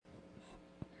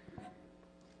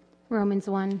Romans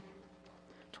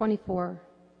 1:24.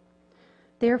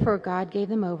 Therefore God gave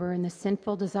them over in the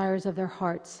sinful desires of their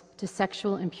hearts to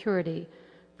sexual impurity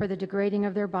for the degrading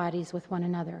of their bodies with one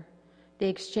another. They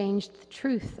exchanged the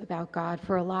truth about God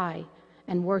for a lie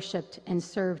and worshipped and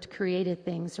served created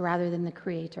things rather than the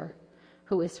Creator,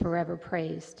 who is forever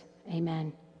praised.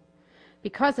 Amen.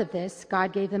 Because of this,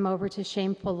 God gave them over to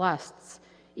shameful lusts.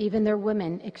 Even their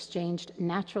women exchanged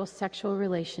natural sexual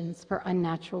relations for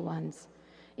unnatural ones.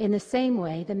 In the same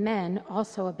way, the men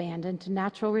also abandoned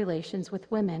natural relations with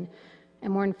women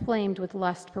and were inflamed with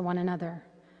lust for one another.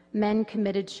 Men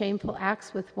committed shameful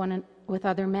acts with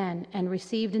other men and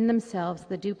received in themselves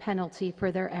the due penalty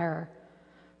for their error.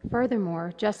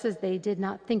 Furthermore, just as they did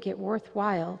not think it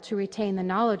worthwhile to retain the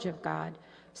knowledge of God,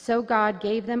 so God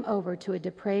gave them over to a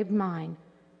depraved mind,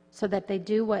 so that they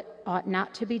do what ought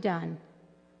not to be done.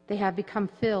 They have become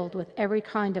filled with every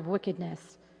kind of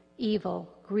wickedness, evil,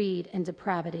 greed, and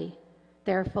depravity.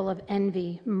 They are full of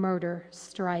envy, murder,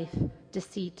 strife,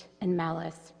 deceit, and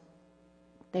malice.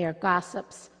 They are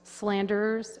gossips,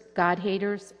 slanderers,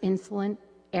 God-haters, insolent,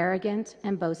 arrogant,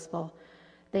 and boastful.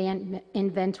 They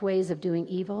invent ways of doing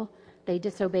evil. They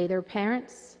disobey their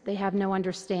parents. They have no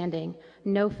understanding,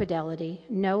 no fidelity,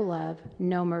 no love,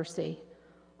 no mercy.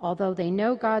 Although they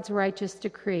know God's righteous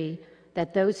decree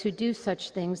that those who do such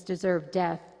things deserve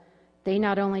death, they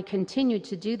not only continue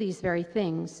to do these very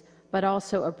things, but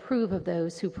also approve of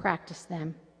those who practice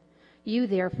them. You,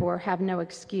 therefore, have no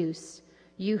excuse,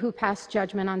 you who pass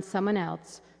judgment on someone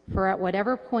else, for at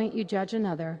whatever point you judge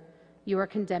another, you are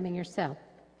condemning yourself,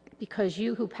 because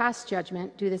you who pass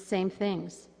judgment do the same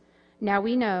things. Now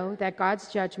we know that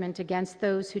God's judgment against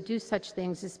those who do such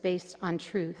things is based on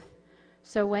truth.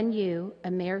 So when you,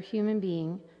 a mere human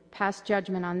being, pass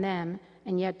judgment on them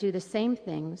and yet do the same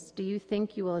things, do you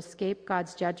think you will escape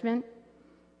God's judgment?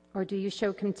 Or do you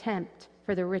show contempt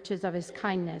for the riches of his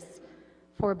kindness,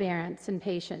 forbearance, and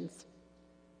patience,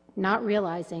 not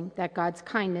realizing that God's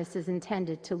kindness is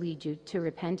intended to lead you to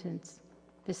repentance?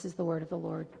 This is the word of the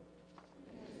Lord.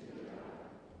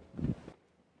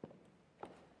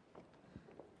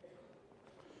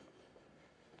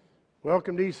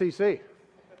 Welcome to ECC.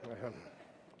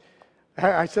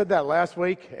 I said that last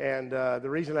week, and the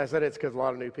reason I said it is because a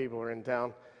lot of new people are in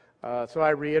town. So I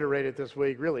reiterate it this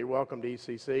week. Really, welcome to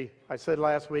ECC. I said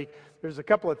last week, there's a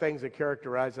couple of things that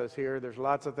characterize us here. There's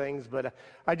lots of things, but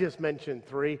I just mentioned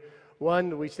three.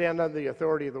 One, we stand under the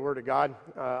authority of the Word of God.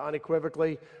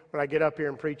 Unequivocally, when I get up here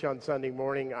and preach on Sunday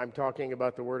morning, I'm talking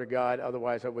about the Word of God.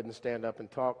 Otherwise, I wouldn't stand up and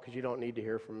talk, because you don't need to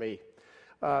hear from me.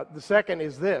 The second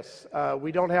is this.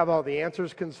 We don't have all the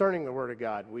answers concerning the Word of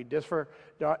God. We differ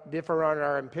on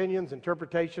our opinions,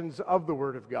 interpretations of the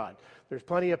Word of God. There's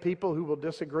plenty of people who will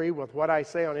disagree with what I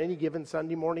say on any given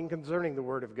Sunday morning concerning the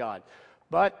Word of God.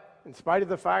 But in spite of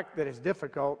the fact that it's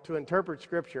difficult to interpret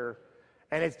Scripture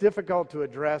and it's difficult to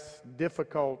address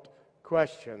difficult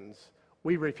questions,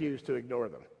 we refuse to ignore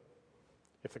them.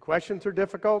 If the questions are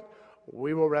difficult,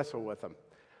 we will wrestle with them.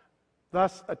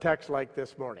 Thus, a text like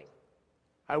this morning.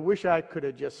 I wish I could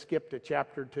have just skipped to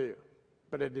chapter 2,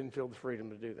 but I didn't feel the freedom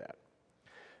to do that.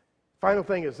 Final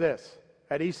thing is this.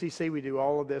 At ECC, we do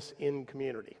all of this in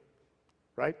community,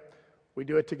 right? We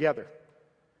do it together.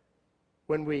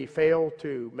 When we fail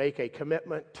to make a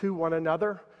commitment to one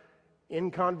another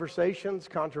in conversations,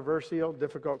 controversial,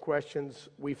 difficult questions,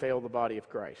 we fail the body of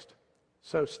Christ.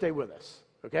 So stay with us,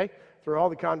 okay? Through all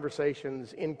the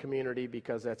conversations in community,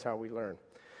 because that's how we learn.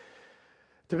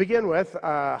 To begin with,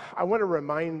 I want to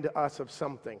remind us of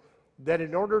something, that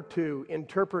in order to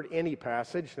interpret any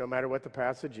passage, no matter what the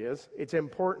passage is, it's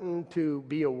important to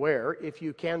be aware, if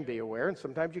you can be aware, and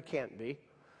sometimes you can't be,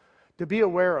 to be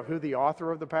aware of who the author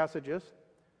of the passage is,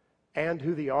 and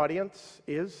who the audience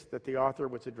is that the author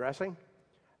was addressing,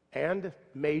 and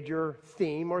major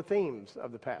theme or themes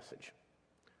of the passage.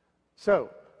 So,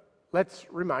 let's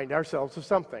remind ourselves of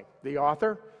something. The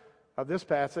author of this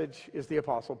passage is the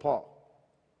Apostle Paul.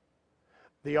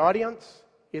 The audience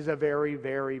is a very,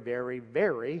 very, very,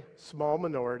 very small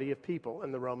minority of people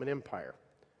in the Roman Empire.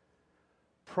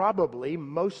 Probably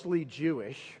mostly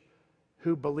Jewish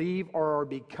who believe or are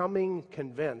becoming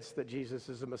convinced that Jesus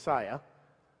is the Messiah,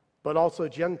 but also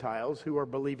Gentiles who are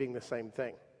believing the same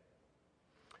thing.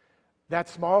 That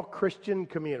small Christian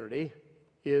community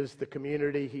is the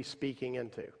community he's speaking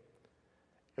into.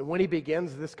 And when he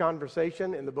begins this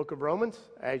conversation in the book of Romans,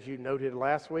 as you noted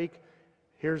last week,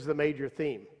 here's the major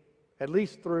theme, at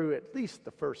least through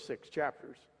the first 6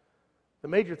 chapters. The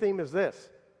major theme is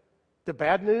this. The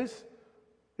bad news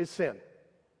is sin.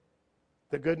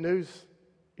 The good news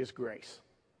is grace.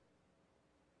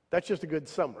 That's just a good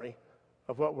summary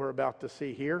of what we're about to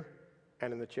see here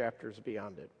and in the chapters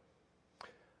beyond it.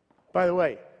 By the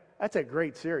way, that's a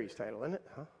great series title, isn't it?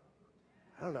 Huh?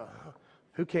 I don't know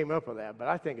who came up with that, but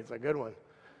I think it's a good one.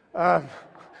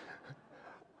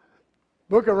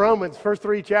 Book of Romans, first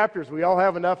 3 chapters, we all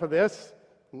have enough of this.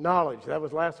 Knowledge, that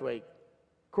was last week.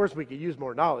 Of course, we could use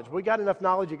more knowledge. We got enough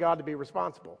knowledge of God to be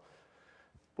responsible.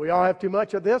 We all have too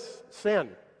much of this, sin.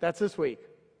 That's this week.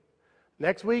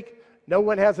 Next week, no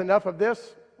one has enough of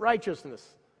this,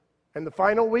 righteousness. And the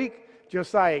final week,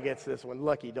 Josiah gets this one,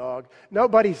 lucky dog.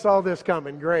 Nobody saw this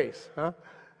coming, grace. Huh?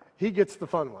 He gets the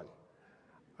fun one.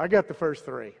 I got the first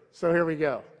 3. So here we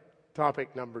go.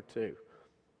 Topic number 2.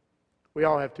 We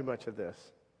all have too much of this,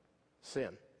 sin.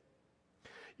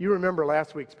 You remember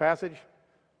last week's passage?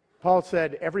 Paul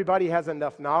said everybody has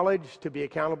enough knowledge to be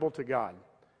accountable to God.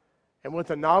 And with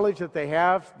the knowledge that they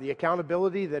have, the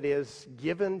accountability that is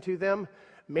given to them,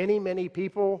 many, many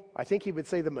people, I think he would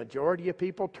say the majority of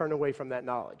people, turn away from that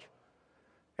knowledge.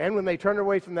 And when they turn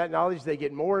away from that knowledge, they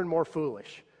get more and more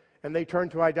foolish. And they turn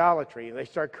to idolatry. And they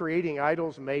start creating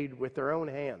idols made with their own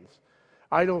hands.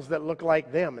 Idols that look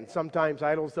like them. And sometimes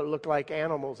idols that look like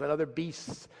animals and other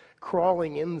beasts,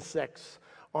 crawling insects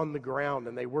on the ground.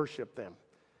 And they worship them.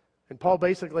 And Paul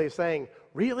basically is saying,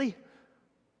 really?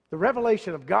 The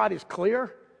revelation of God is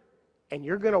clear, and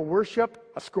you're going to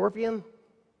worship a scorpion?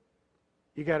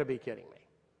 You got to be kidding me.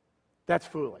 That's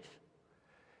foolish.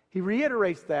 He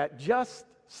reiterates that just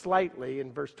slightly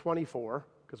in verse 24,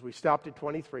 because we stopped at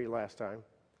 23 last time.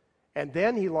 And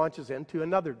then he launches into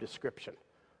another description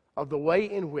of the way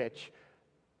in which,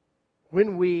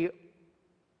 when we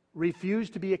refuse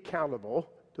to be accountable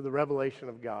to the revelation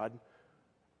of God,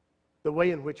 the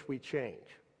way in which we change.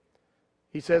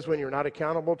 He says when you're not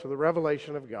accountable to the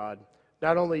revelation of God,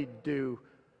 not only do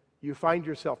you find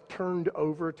yourself turned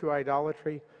over to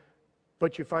idolatry,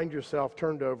 but you find yourself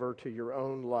turned over to your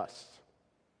own lusts.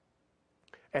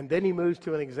 And then he moves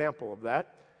to an example of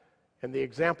that. And the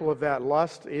example of that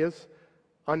lust is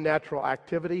unnatural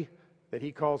activity that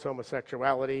he calls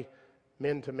homosexuality,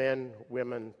 men to men,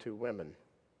 women to women.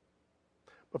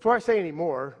 Before I say any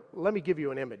more, let me give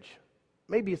you an image.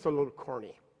 Maybe it's a little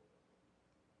corny,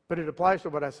 but it applies to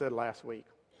what I said last week.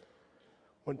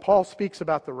 When Paul speaks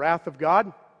about the wrath of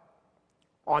God,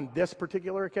 on this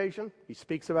particular occasion, he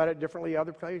speaks about it differently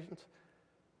other occasions,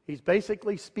 he's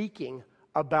basically speaking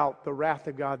about the wrath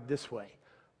of God this way.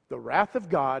 The wrath of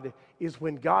God is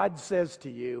when God says to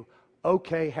you,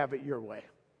 okay, have it your way.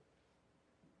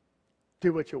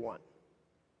 Do what you want.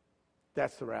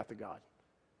 That's the wrath of God.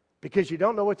 Because you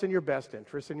don't know what's in your best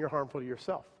interest and you're harmful to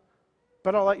yourself.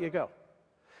 But I'll let you go.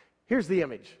 Here's the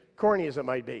image, corny as it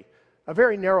might be. A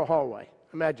very narrow hallway.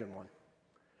 Imagine one.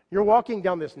 You're walking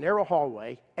down this narrow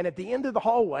hallway, and at the end of the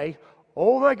hallway,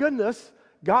 oh my goodness,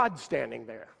 God's standing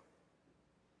there.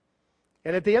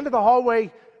 And at the end of the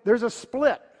hallway, there's a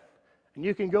split. And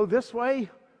you can go this way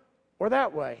or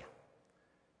that way.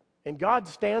 And God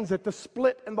stands at the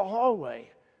split in the hallway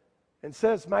and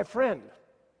says, my friend,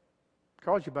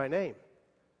 calls you by name.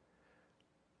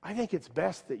 I think it's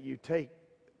best that you take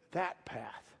that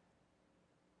path.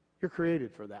 You're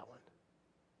created for that one.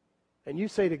 And you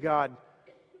say to God,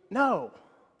 no,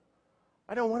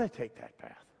 I don't want to take that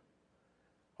path.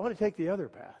 I want to take the other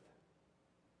path.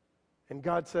 And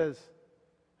God says,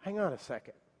 hang on a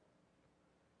second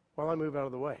while I move out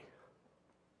of the way.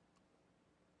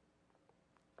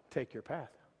 Take your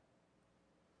path.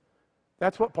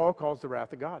 That's what Paul calls the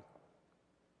wrath of God.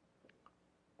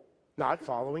 Not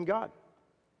following God.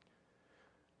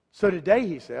 So today,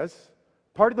 he says,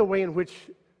 part of the way in which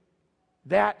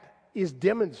that is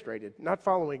demonstrated, not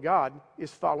following God,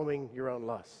 is following your own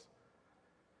lusts.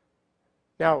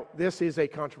 Now, this is a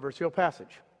controversial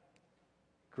passage.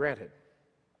 Granted.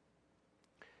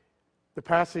 The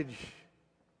passage,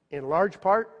 in large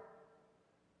part,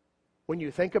 when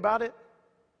you think about it,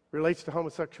 relates to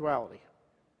homosexuality.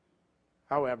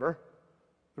 However,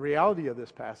 the reality of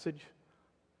this passage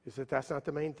is that that's not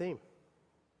the main theme.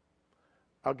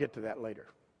 I'll get to that later.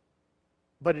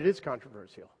 But it is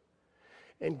controversial.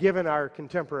 And given our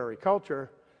contemporary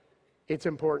culture, it's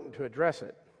important to address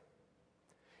it.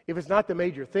 If it's not the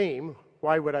major theme,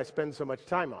 why would I spend so much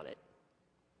time on it?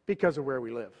 Because of where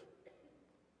we live.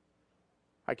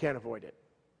 I can't avoid it.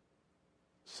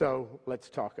 So let's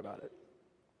talk about it.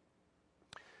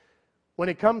 When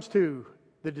it comes to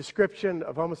the description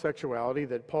of homosexuality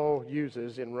that Paul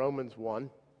uses in Romans 1,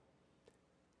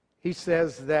 he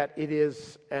says that it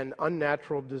is an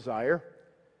unnatural desire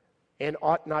and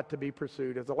ought not to be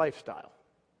pursued as a lifestyle.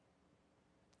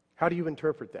 How do you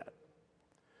interpret that?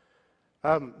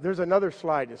 There's another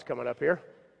slide that's coming up here.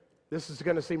 This is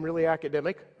going to seem really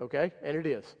academic, okay? And it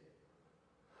is.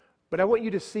 But I want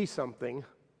you to see something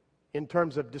in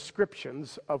terms of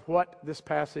descriptions of what this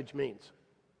passage means.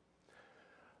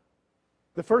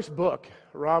 The first book,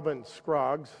 Robin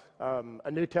Scroggs,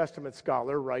 a New Testament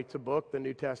scholar, writes a book, The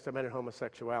New Testament and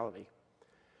Homosexuality.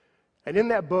 And in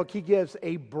that book, he gives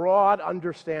a broad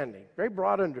understanding, very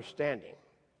broad understanding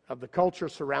of the culture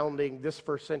surrounding this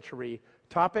first century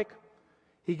topic.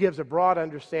 He gives a broad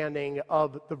understanding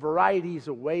of the varieties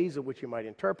of ways in which you might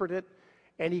interpret it,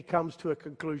 and he comes to a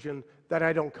conclusion that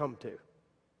I don't come to.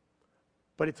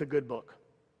 But it's a good book.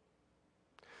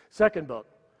 Second book,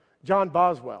 John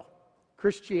Boswell,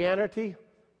 Christianity,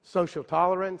 Social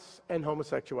Tolerance, and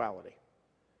Homosexuality.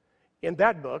 In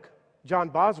that book, John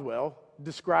Boswell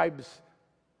describes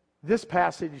this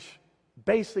passage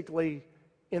basically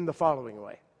in the following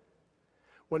way.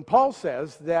 When Paul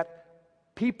says that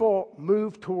people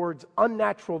move towards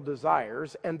unnatural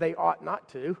desires and they ought not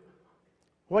to,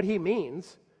 what he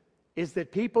means is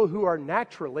that people who are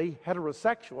naturally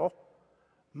heterosexual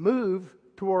move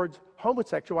towards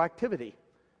homosexual activity.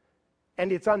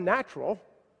 And it's unnatural,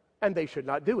 and they should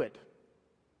not do it.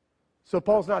 So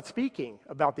Paul's not speaking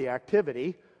about the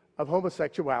activity of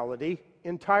homosexuality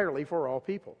entirely for all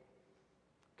people.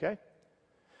 Okay?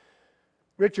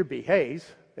 Richard B. Hayes,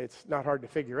 it's not hard to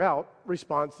figure out,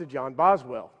 responds to John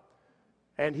Boswell.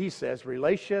 And he says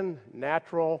relation,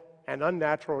 natural, and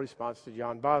unnatural response to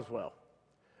John Boswell.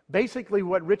 Basically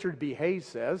what Richard B. Hayes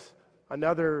says,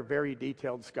 another very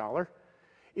detailed scholar,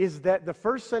 is that the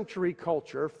first century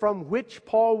culture from which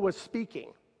Paul was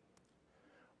speaking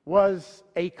was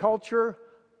a culture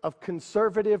of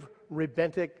conservative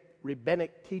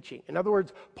rabbinic teaching. In other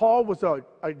words, Paul was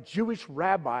a Jewish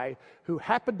rabbi who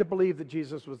happened to believe that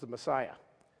Jesus was the Messiah.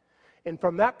 And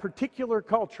from that particular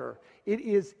culture, it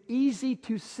is easy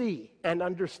to see and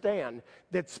understand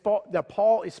that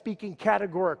Paul is speaking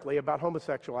categorically about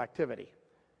homosexual activity.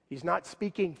 He's not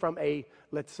speaking from a,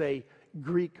 let's say,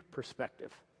 Greek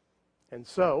perspective. And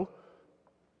so,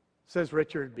 says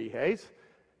Richard B. Hayes,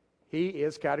 he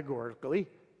is categorically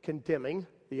condemning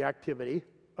the activity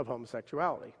of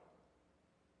homosexuality.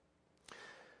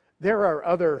 There are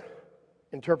other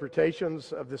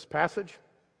interpretations of this passage.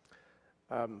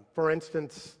 For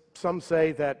instance, some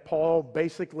say that Paul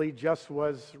basically just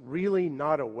was really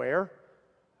not aware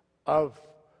of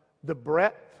the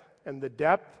breadth and the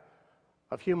depth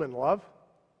of human love,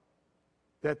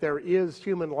 that there is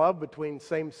human love between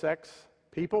same-sex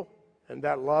people, and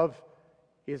that love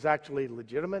is actually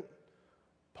legitimate.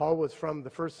 Paul was from the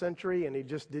first century, and he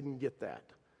just didn't get that.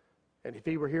 And if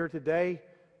he were here today,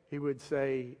 he would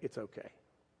say, it's okay.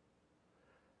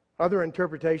 Other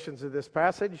interpretations of this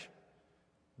passage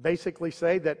basically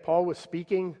say that Paul was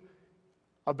speaking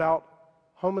about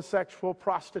homosexual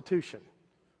prostitution.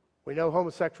 We know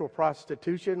homosexual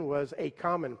prostitution was a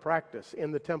common practice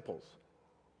in the temples.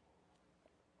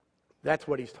 That's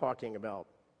what he's talking about,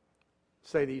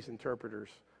 say these interpreters,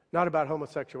 not about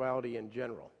homosexuality in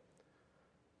general.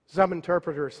 Some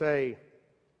interpreters say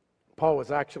Paul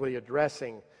was actually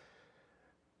addressing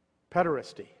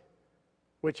pederasty,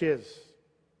 which is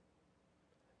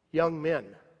young men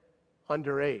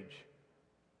underage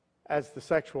as the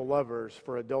sexual lovers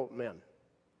for adult men.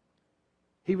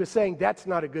 He was saying that's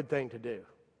not a good thing to do,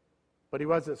 but he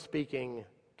wasn't speaking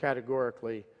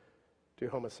categorically to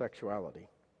homosexuality.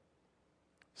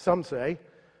 Some say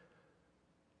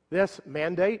this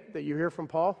mandate that you hear from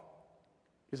Paul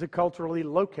is a culturally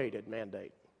located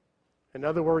mandate. In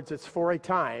other words, it's for a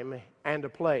time and a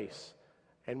place,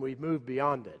 and we've moved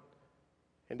beyond it.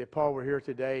 And if Paul were here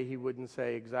today, he wouldn't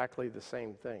say exactly the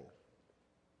same thing.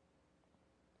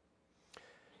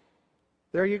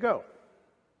 There you go.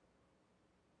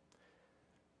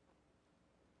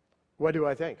 What do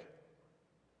I think?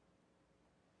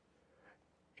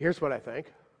 Here's what I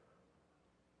think.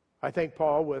 I think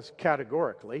Paul was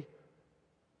categorically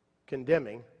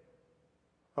condemning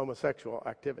homosexual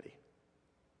activity.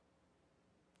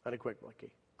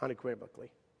 Unequivocally.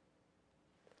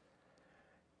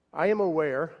 I am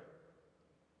aware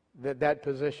that that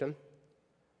position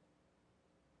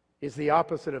is the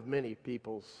opposite of many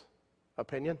people's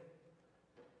opinion,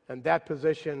 and that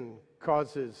position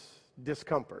causes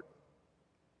discomfort,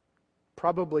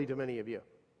 probably to many of you.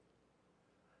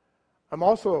 I'm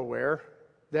also aware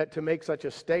that to make such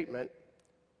a statement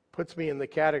puts me in the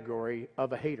category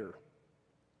of a hater,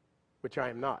 which I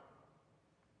am not.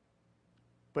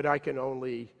 But I can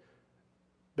only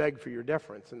beg for your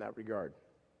deference in that regard.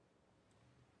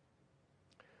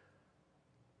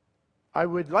 I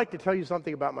would like to tell you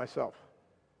something about myself.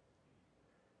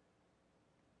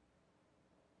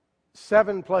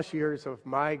 7+ years of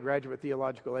my graduate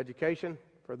theological education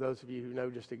For those of you who know,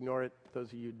 just ignore it. Those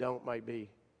of you who don't might be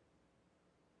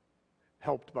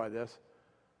helped by this,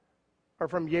 are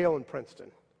from Yale and Princeton.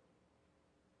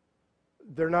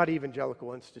 They're not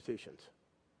evangelical institutions.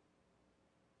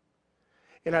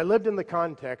 And I lived in the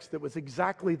context that was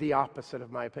exactly the opposite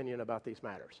of my opinion about these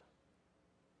matters.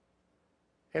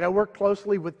 And I worked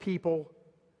closely with people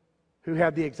who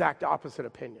had the exact opposite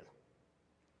opinion.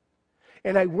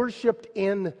 And I worshiped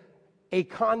in a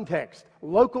context,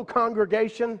 local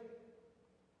congregation,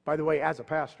 by the way, as a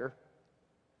pastor,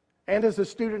 and as a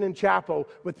student in chapel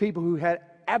with people who had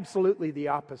absolutely the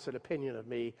opposite opinion of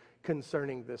me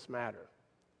concerning this matter.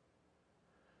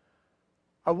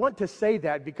 I want to say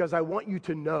that because I want you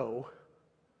to know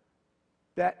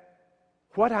that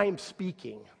what I'm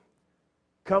speaking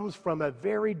comes from a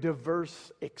very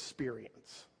diverse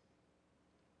experience.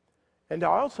 And I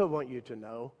also want you to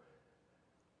know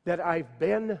that I've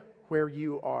been where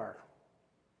you are.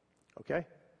 Okay?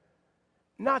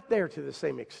 Not there to the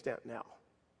same extent now.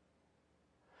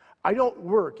 I don't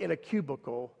work in a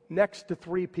cubicle next to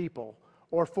 3 people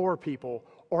or 4 people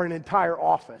or an entire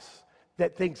office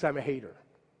that thinks I'm a hater,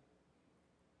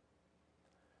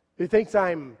 who thinks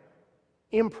I'm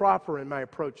improper in my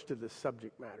approach to this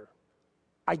subject matter.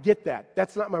 I get that.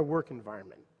 That's not my work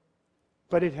environment,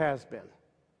 but it has been.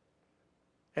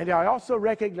 And I also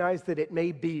recognize that it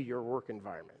may be your work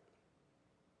environment.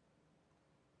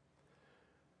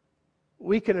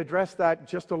 We can address that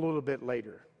just a little bit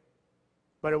later,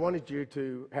 but I wanted you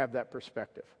to have that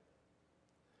perspective.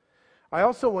 I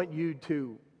also want you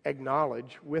to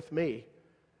acknowledge with me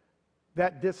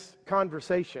that this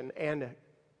conversation and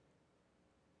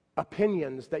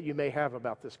opinions that you may have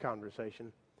about this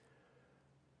conversation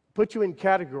put you in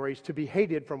categories to be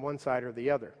hated from one side or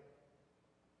the other.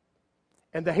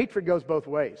 And the hatred goes both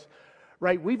ways,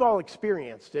 right? We've all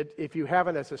experienced it. If you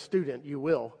haven't as a student, you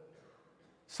will.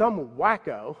 Some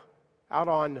wacko out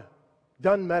on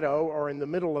Dunn Meadow or in the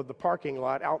middle of the parking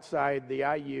lot outside the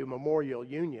IU Memorial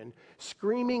Union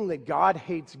screaming that God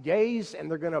hates gays and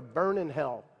they're going to burn in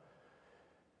hell.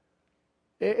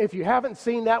 If you haven't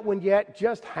seen that one yet,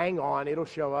 just hang on. It'll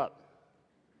show up.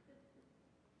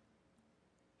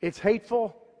 It's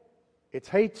hateful. It's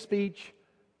hate speech.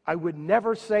 I would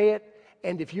never say it.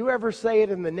 And if you ever say it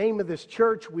in the name of this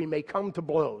church, we may come to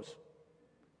blows.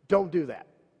 Don't do that.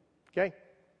 Okay?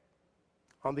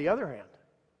 On the other hand,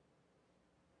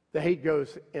 the hate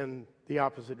goes in the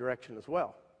opposite direction as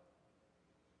well.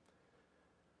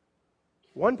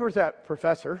 One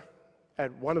professor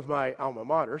at one of my alma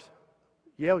maters,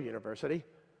 Yale University,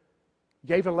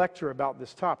 gave a lecture about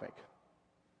this topic.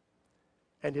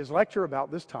 And his lecture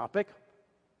about this topic,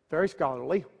 very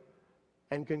scholarly,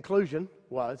 and conclusion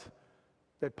was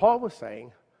that Paul was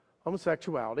saying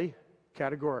homosexuality,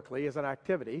 categorically, as an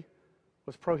activity,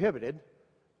 was prohibited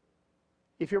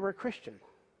if you were a Christian.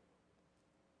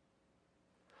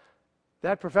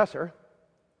 That professor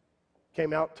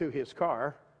came out to his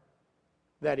car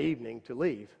that evening to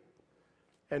leave,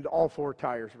 and all 4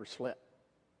 tires were slit.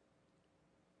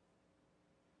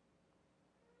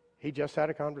 He just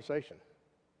had a conversation.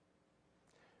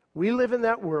 We live in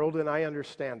that world, and I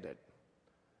understand it.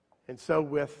 And so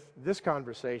with this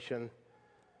conversation,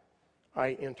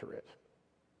 I enter it.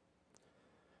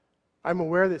 I'm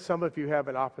aware that some of you have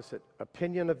an opposite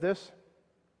opinion of this,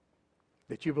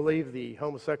 that you believe the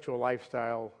homosexual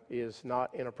lifestyle is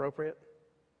not inappropriate.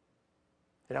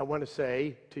 And I want to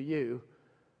say to you,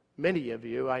 many of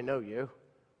you, I know you,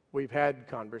 we've had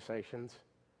conversations,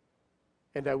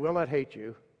 and I will not hate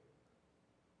you.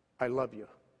 I love you.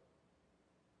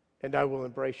 And I will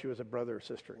embrace you as a brother or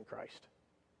sister in Christ.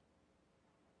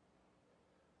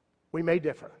 We may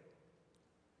differ,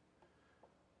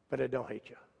 but I don't hate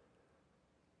you.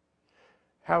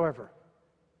 However,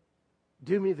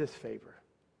 do me this favor.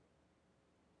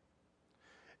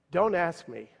 Don't ask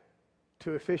me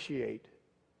to officiate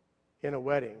in a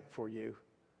wedding for you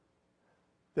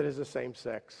that is a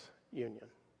same-sex union.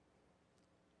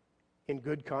 In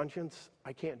good conscience,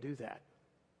 I can't do that.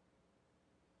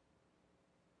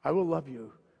 I will love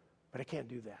you, but I can't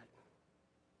do that.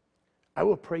 I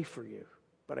will pray for you,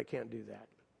 but I can't do that.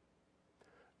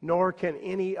 Nor can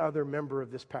any other member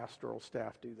of this pastoral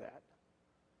staff do that.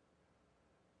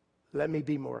 Let me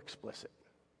be more explicit.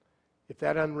 If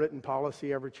that unwritten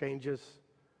policy ever changes,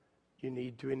 you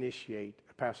need to initiate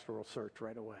a pastoral search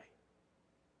right away.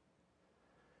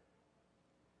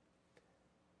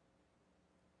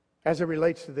 As it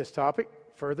relates to this topic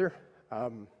further, I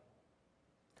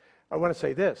want to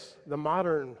say this. The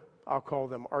modern, I'll call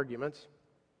them arguments,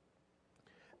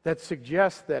 that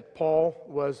suggest that Paul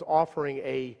was offering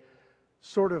a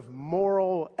sort of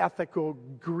moral, ethical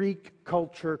Greek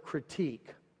culture critique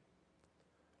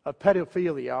of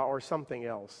pedophilia or something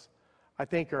else, I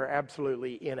think are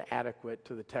absolutely inadequate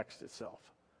to the text itself.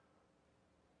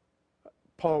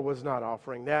 Paul was not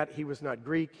offering that. He was not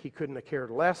Greek. He couldn't have cared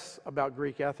less about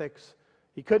Greek ethics.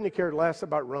 He couldn't have cared less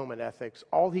about Roman ethics.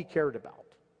 All he cared about,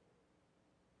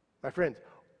 my friends,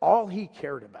 all he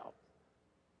cared about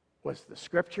was the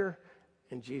Scripture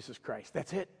and Jesus Christ.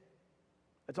 That's it.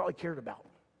 That's all he cared about.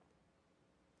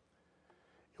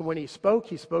 And when he spoke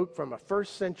from a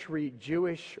first century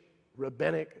Jewish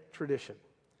rabbinic tradition.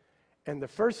 And the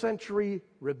first century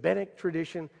rabbinic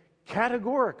tradition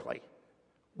categorically,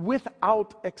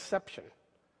 without exception,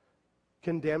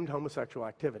 condemned homosexual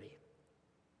activity.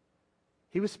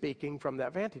 He was speaking from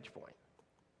that vantage point.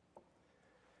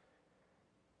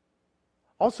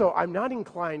 Also, I'm not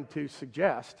inclined to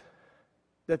suggest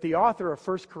that the author of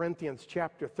 1 Corinthians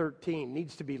chapter 13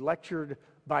 needs to be lectured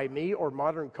by me or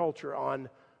modern culture on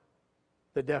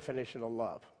the definition of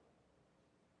love.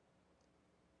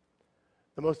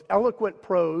 The most eloquent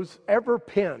prose ever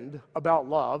penned about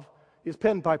love is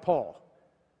penned by Paul.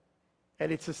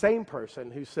 And it's the same person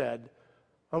who said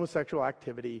homosexual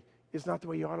activity is not the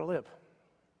way you ought to live.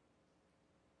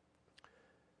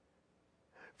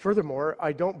 Furthermore,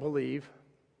 I don't believe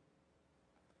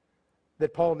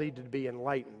that Paul needed to be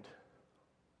enlightened.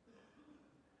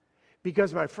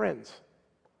 Because, my friends,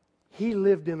 he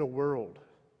lived in a world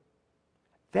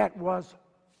that was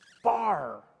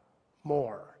far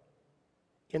more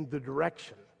in the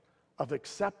direction of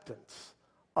acceptance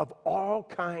of all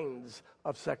kinds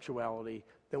of sexuality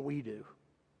than we do.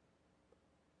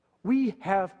 We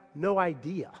have no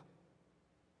idea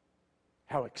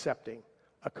how accepting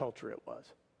a culture it was.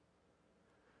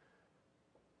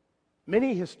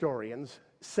 Many historians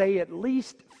say at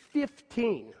least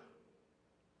 15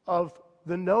 of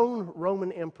the known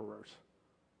Roman emperors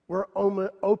were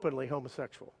openly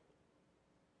homosexual.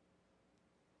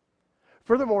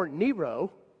 Furthermore,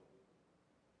 Nero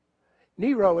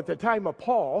at the time of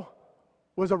Paul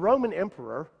was a Roman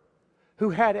emperor who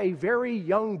had a very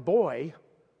young boy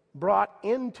brought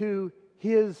into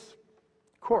his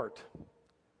court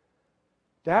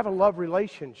to have a love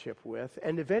relationship with,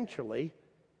 and eventually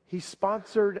he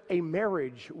sponsored a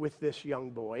marriage with this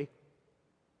young boy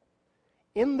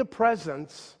in the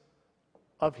presence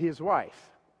of his wife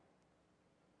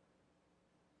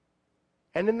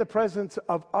and in the presence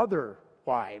of other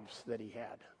wives that he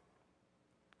had.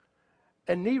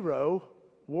 And Nero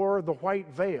wore the white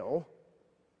veil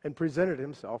and presented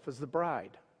himself as the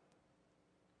bride.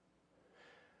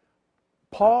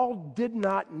 Paul did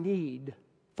not need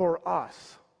for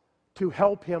us to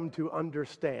help him to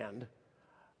understand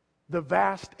the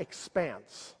vast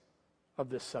expanse of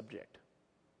this subject.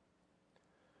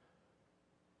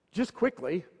 Just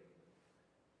quickly,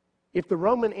 if the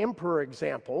Roman emperor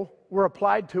example were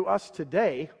applied to us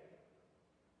today,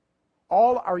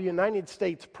 all our United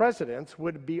States presidents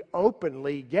would be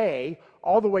openly gay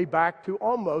all the way back to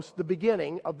almost the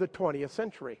beginning of the 20th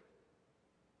century.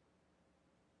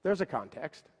 There's a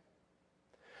context.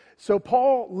 So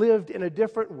Paul lived in a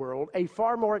different world, a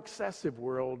far more excessive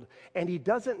world, and he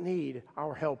doesn't need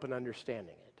our help in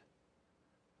understanding it.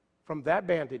 From that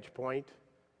vantage point,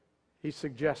 he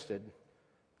suggested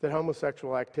that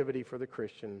homosexual activity for the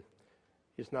Christian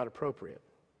is not appropriate.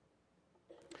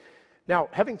 Now,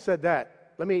 having said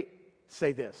that, let me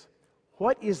say this.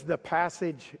 What is the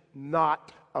passage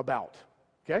not about?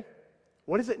 Okay?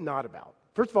 What is it not about?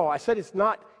 First of all, I said it's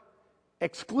not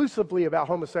exclusively about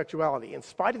homosexuality, in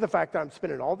spite of the fact that I'm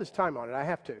spending all this time on it. I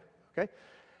have to. Okay?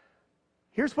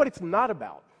 Here's what it's not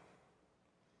about.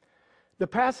 The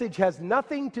passage has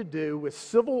nothing to do with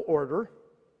civil order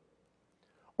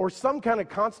or some kind of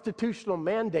constitutional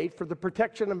mandate for the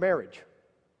protection of marriage.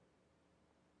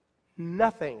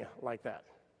 Nothing like that.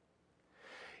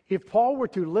 If Paul were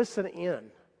to listen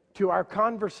in to our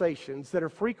conversations that are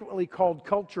frequently called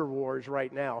culture wars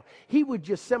right now, he would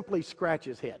just simply scratch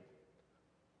his head.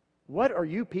 What are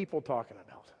you people talking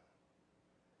about?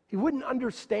 He wouldn't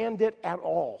understand it at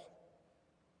all.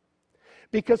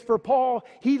 Because for Paul,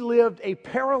 he lived a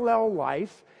parallel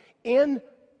life in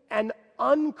an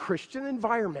unchristian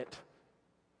environment.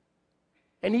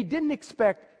 And he didn't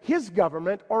expect his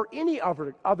government or any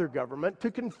other government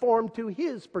to conform to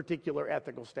his particular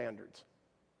ethical standards.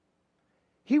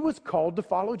 He was called to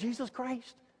follow Jesus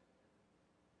Christ.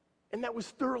 And that was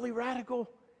thoroughly radical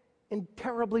and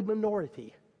terribly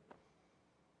minority.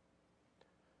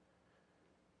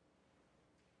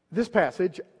 This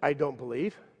passage, I don't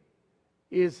believe,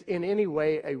 is in any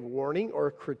way a warning or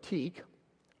a critique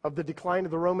of the decline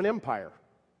of the Roman Empire.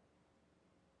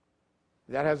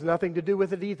 That has nothing to do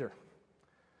with it either.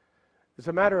 As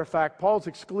a matter of fact, Paul's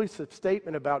exclusive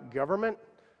statement about government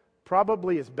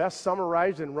probably is best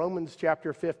summarized in Romans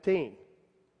chapter 15.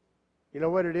 You know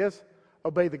what it is?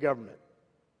 Obey the government.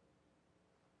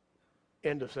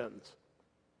 End of sentence.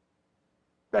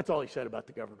 That's all he said about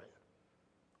the government.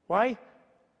 Why?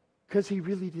 Because he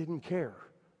really didn't care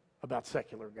about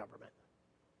secular government.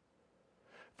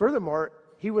 Furthermore,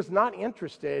 he was not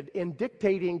interested in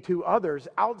dictating to others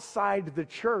outside the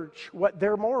church what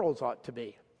their morals ought to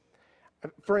be.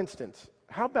 For instance,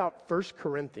 how about 1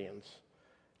 Corinthians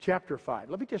chapter 5?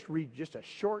 Let me just read just a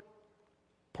short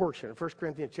portion of 1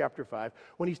 Corinthians chapter 5.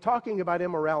 When he's talking about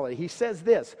immorality, he says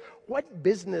this: "What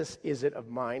business is it of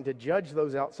mine to judge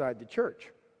those outside the church?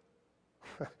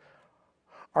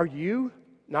 Are you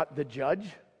not the judge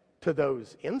to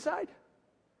those inside?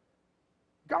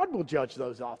 God will judge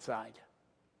those outside.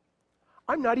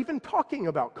 I'm not even talking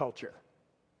about culture.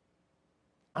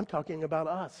 I'm talking about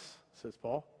us," says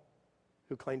Paul,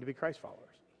 who claim to be Christ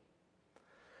followers.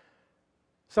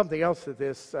 Something else that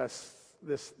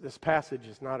this passage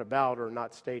is not about or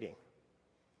not stating.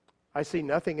 I see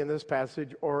nothing in this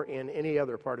passage or in any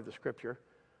other part of the Scripture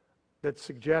that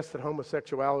suggests that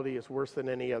homosexuality is worse than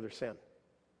any other sin.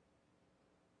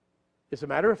 As a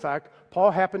matter of fact,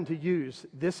 Paul happened to use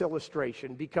this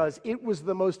illustration because it was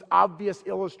the most obvious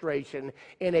illustration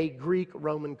in a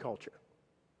Greek-Roman culture.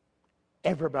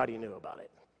 Everybody knew about it.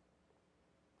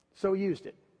 So he used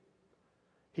it.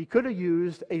 He could have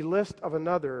used a list of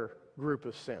another group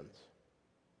of sins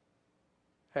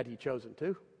had he chosen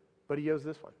to, but he used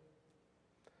this one.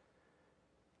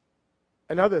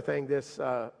 Another thing this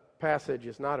passage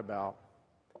is not about,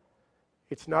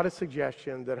 it's not a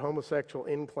suggestion that homosexual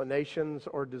inclinations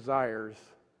or desires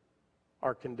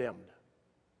are condemned.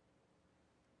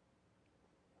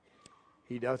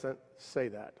 He doesn't say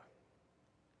that.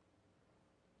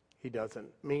 He doesn't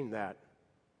mean that.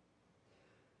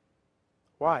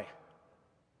 Why?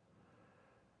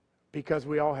 Because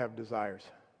we all have desires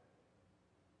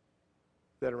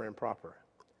that are improper.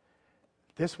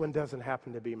 This one doesn't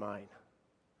happen to be mine.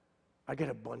 I get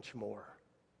a bunch more.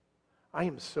 I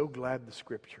am so glad the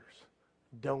Scriptures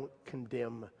don't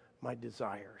condemn my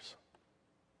desires.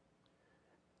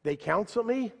 They counsel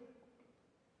me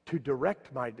to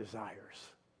direct my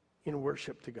desires in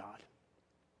worship to God.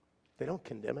 They don't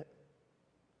condemn it.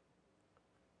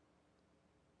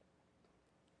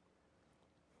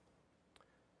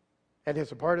 And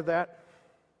as a part of that,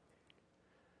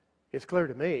 it's clear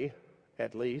to me,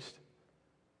 at least,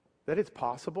 that it's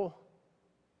possible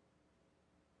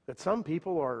that some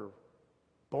people are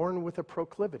born with a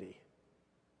proclivity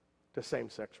to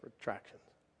same-sex attractions.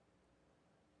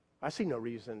 I see no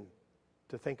reason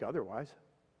to think otherwise.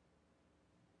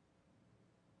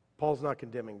 Paul's not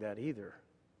condemning that either.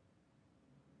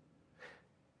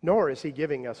 Nor is he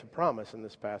giving us a promise in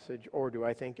this passage, or do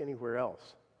I think anywhere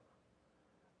else,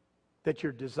 that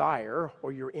your desire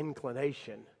or your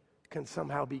inclination can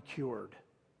somehow be cured.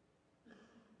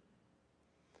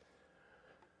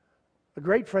 A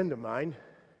great friend of mine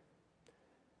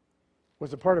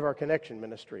was a part of our connection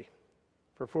ministry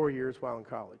for 4 years while in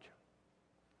college.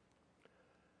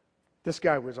 This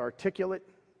guy was articulate,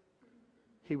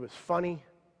 he was funny,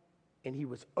 and he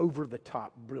was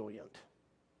over-the-top brilliant.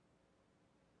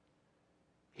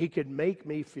 He could make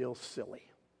me feel silly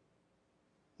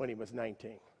when he was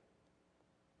 19.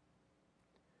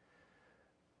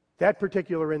 That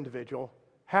particular individual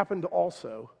happened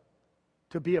also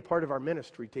to be a part of our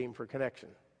ministry team for Connection,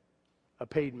 a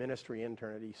paid ministry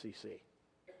intern at ECC.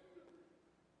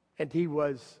 And he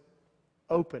was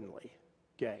openly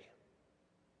gay.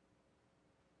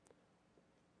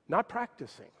 Not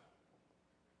practicing,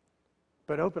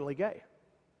 but openly gay.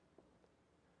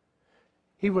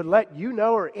 He would let you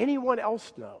know or anyone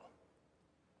else know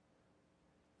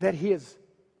that his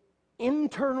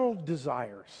internal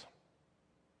desires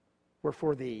were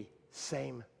for the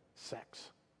same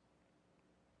sex.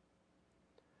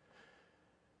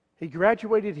 He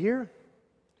graduated here,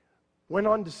 went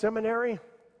on to seminary,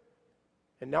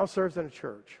 and now serves in a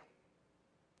church.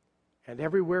 And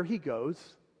everywhere he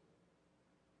goes,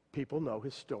 people know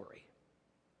his story.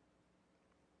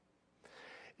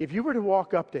 If you were to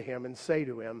walk up to him and say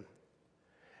to him,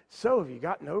 "So, have you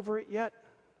gotten over it yet?"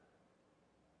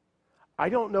 I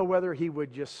don't know whether he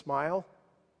would just smile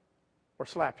or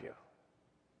slap you.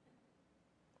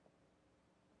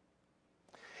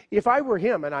 If I were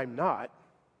him, and I'm not,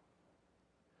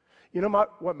 you know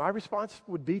what my response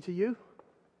would be to you?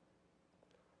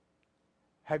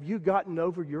 Have you gotten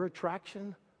over your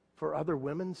attraction for other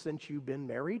women since you've been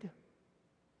married?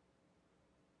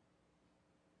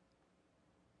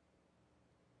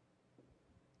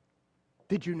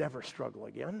 Did you never struggle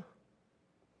again?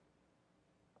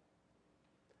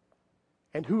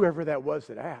 And whoever that was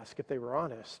that asked, if they were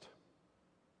honest,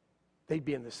 they'd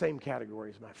be in the same category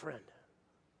as my friend.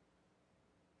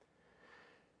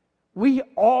 We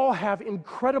all have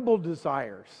incredible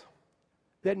desires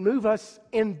that move us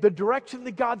in the direction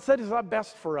that God said is not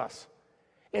best for us.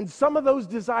 And some of those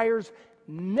desires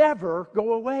never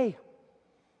go away.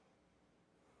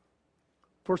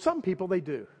 For some people, they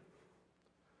do.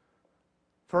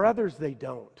 For others, they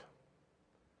don't.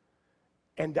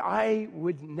 And I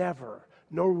would never,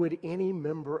 nor would any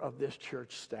member of this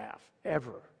church staff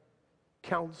ever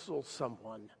counsel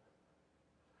someone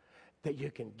that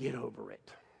you can get over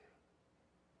it.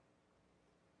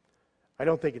 I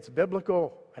don't think it's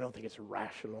biblical. I don't think it's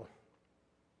rational.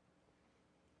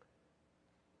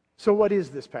 So what is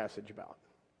this passage about?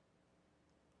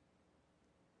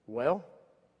 Well,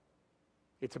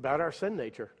 it's about our sin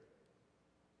nature.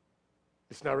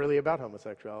 It's not really about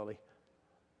homosexuality.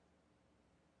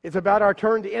 It's about our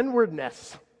turned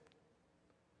inwardness.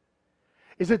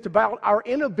 It's about our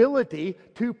inability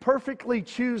to perfectly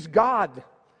choose God.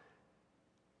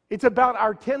 It's about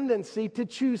our tendency to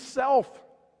choose self.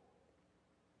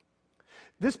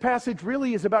 This passage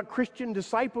really is about Christian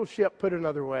discipleship, put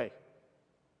another way.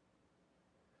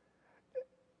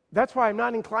 That's why I'm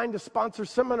not inclined to sponsor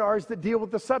seminars that deal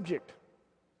with the subject.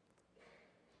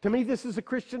 To me, this is a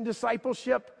Christian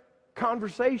discipleship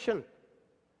conversation.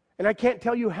 And I can't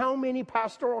tell you how many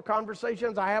pastoral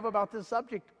conversations I have about this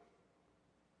subject.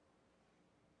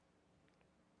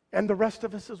 And the rest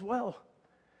of us as well.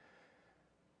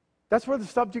 That's where the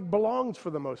subject belongs for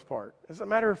the most part. As a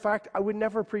matter of fact, I would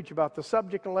never preach about the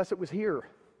subject unless it was here.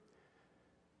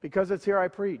 Because it's here I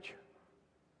preach.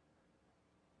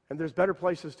 And there's better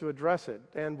places to address it.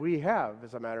 And we have,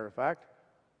 as a matter of fact,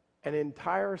 an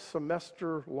entire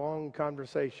semester-long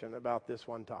conversation about this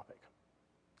one topic.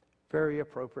 Very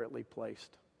appropriately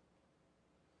placed.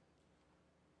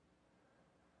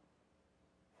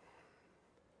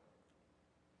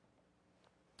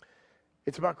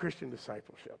 It's about Christian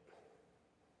discipleship.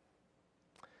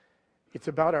 It's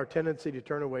about our tendency to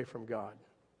turn away from God.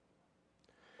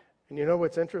 And you know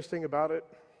what's interesting about it?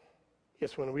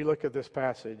 Yes, when we look at this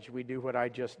passage, we do what I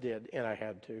just did, and I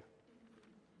had to.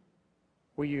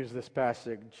 We use this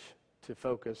passage to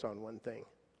focus on one thing.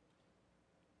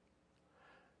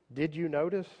 Did you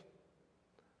notice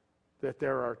that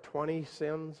there are 20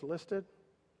 sins listed,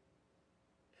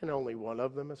 and only one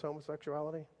of them is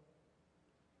homosexuality?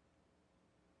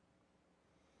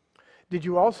 Did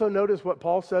you also notice what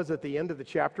Paul says at the end of the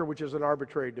chapter, which is an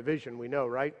arbitrary division? We know,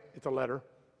 right? It's a letter.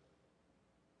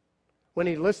 When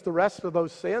he lists the rest of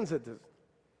those sins,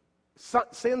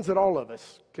 sins that all of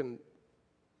us can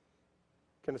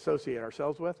associate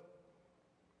ourselves with.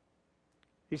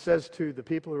 He says to the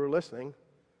people who are listening,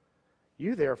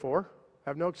 you therefore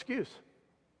have no excuse.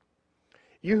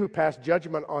 You who pass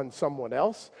judgment on someone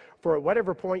else, for at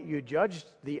whatever point you judged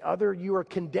the other, you are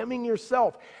condemning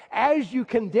yourself. As you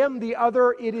condemn the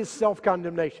other, it is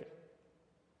self-condemnation.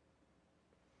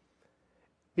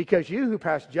 Because you who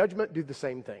pass judgment do the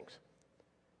same things.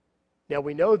 Now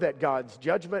we know that God's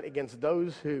judgment against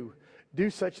those who do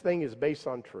such thing is based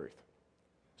on truth.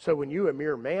 So when you, a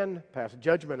mere man, pass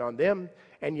judgment on them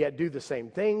and yet do the same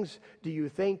things, do you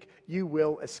think you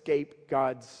will escape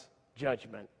God's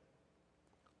judgment?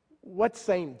 What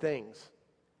same things?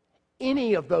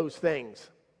 Any of those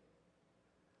things.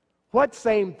 What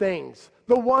same things?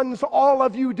 The ones all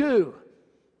of you do.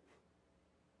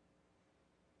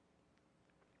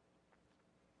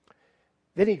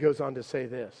 Then he goes on to say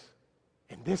this,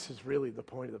 and this is really the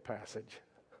point of the passage.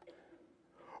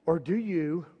 Or do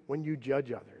you, when you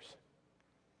judge others,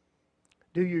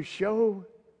 do you show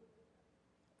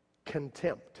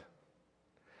contempt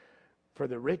for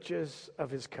the riches of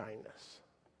his kindness,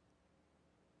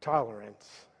 tolerance,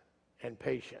 and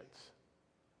patience,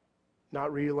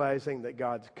 not realizing that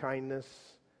God's kindness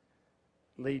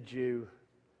leads you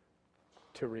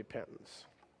to repentance?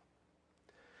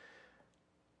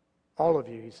 All of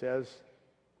you, he says,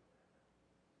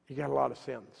 you got a lot of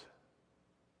sins.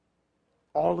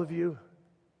 All of you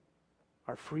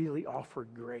are freely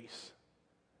offered grace.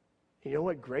 You know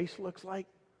what grace looks like?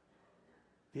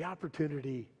 The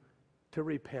opportunity to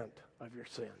repent of your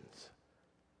sins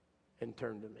and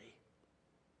turn to me.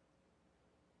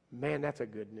 Man, that's a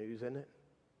good news, isn't it?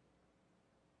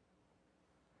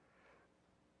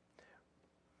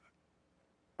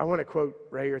 I want to quote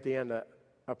right here at the end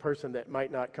a person that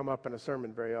might not come up in a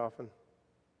sermon very often.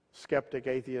 Skeptic,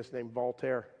 atheist named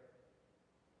Voltaire.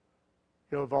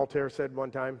 You know what Voltaire said one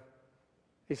time?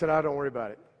 He said, don't worry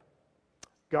about it.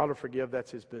 God will forgive, that's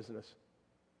his business.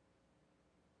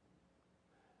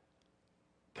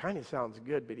 kind of sounds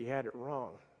good, but he had it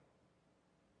wrong.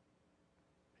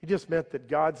 He just meant that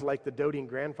God's like the doting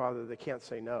grandfather that can't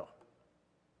say no.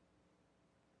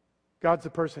 God's the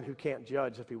person who can't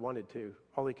judge if he wanted to.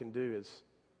 All he can do is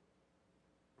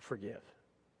forgive.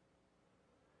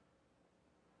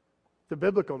 The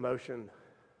biblical notion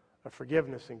of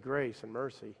forgiveness and grace and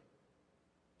mercy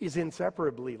is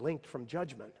inseparably linked from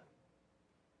judgment.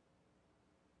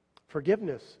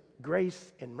 Forgiveness,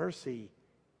 grace, and mercy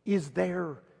is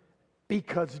there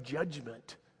because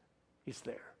judgment is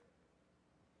there.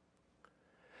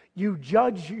 You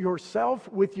judge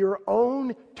yourself with your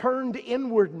own turned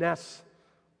inwardness,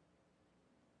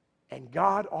 and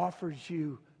God offers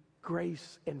you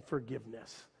grace and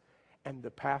forgiveness, and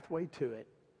the pathway to it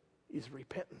is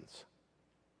repentance.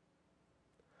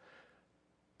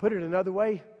 Put it another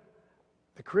way,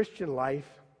 the Christian life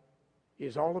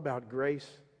is all about grace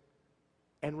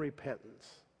and repentance,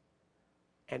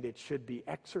 and it should be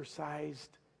exercised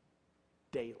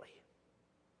daily.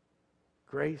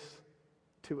 Grace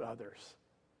to others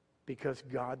because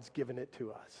God's given it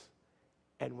to us,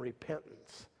 and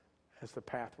repentance as the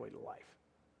pathway to life.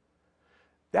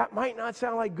 That might not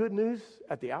sound like good news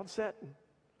at the outset,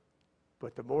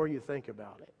 but the more you think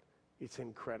about it, it's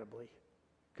incredibly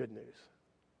good news.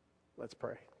 Let's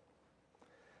pray.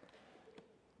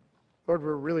 Lord,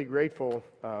 we're really grateful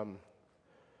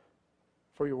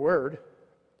for your word.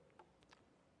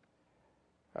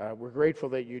 We're grateful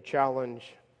that you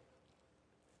challenge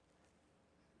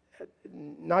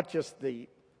not just the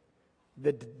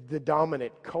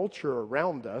dominant culture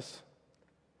around us,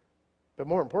 but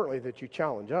more importantly, that you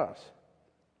challenge us.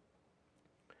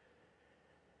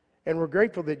 And we're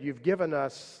grateful that you've given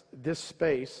us this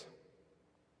space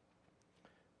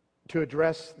to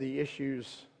address the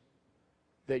issues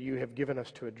that you have given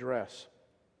us to address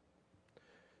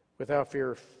without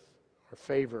fear or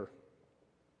favor.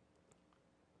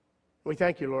 We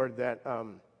thank you, Lord, that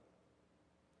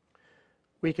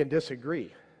we can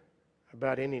disagree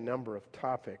about any number of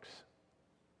topics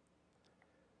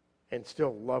and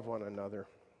still love one another.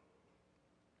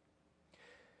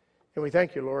 And we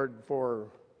thank you, Lord, for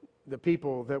the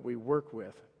people that we work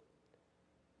with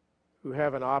who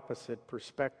have an opposite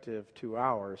perspective to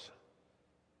ours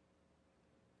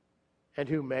and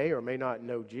who may or may not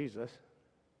know Jesus.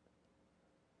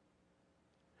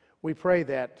 We pray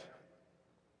that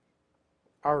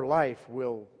our life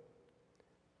will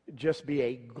just be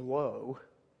a glow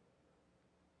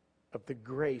of the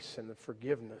grace and the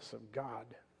forgiveness of God.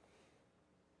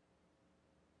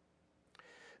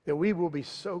 That we will be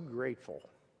so grateful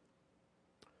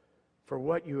for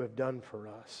what you have done for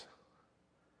us,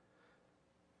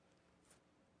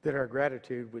 that our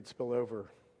gratitude would spill over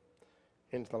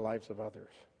into the lives of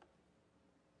others.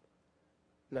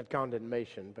 Not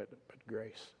condemnation, but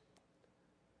grace.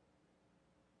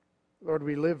 Lord,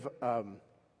 we live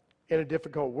in a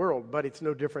difficult world, but it's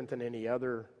no different than any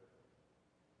other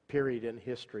period in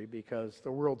history because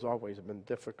the world's always been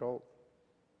difficult.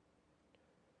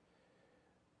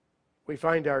 We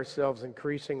find ourselves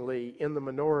increasingly in the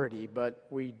minority, but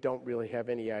we don't really have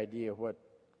any idea what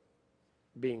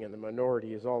being in the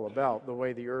minority is all about, the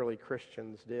way the early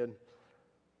Christians did.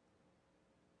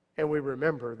 And we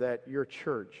remember that your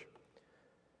church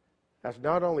has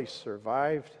not only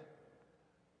survived,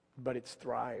 but it's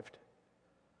thrived.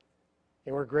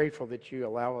 And we're grateful that you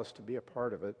allow us to be a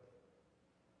part of it.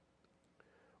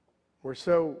 We're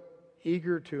so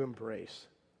eager to embrace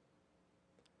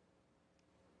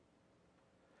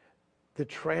the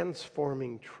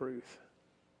transforming truth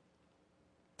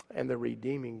and the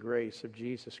redeeming grace of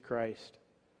Jesus Christ,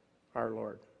 our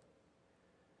Lord.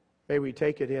 May we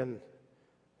take it in,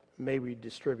 may we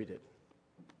distribute it.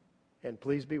 And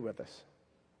please be with us.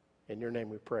 In your name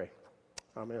we pray.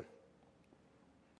 Amen.